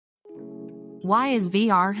Why is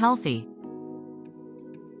VR healthy?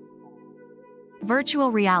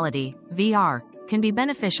 Virtual reality, VR, can be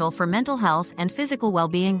beneficial for mental health and physical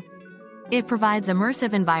well-being. It provides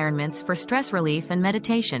immersive environments for stress relief and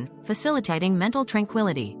meditation, facilitating mental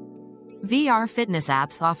tranquility. VR fitness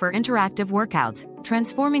apps offer interactive workouts,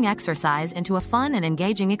 transforming exercise into a fun and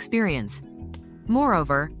engaging experience.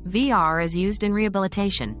 Moreover, VR is used in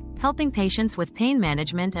rehabilitation, helping patients with pain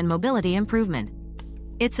management and mobility improvement.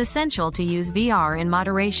 It's essential to use VR in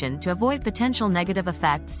moderation to avoid potential negative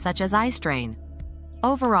effects such as eye strain.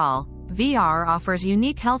 Overall, VR offers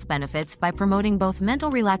unique health benefits by promoting both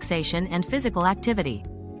mental relaxation and physical activity.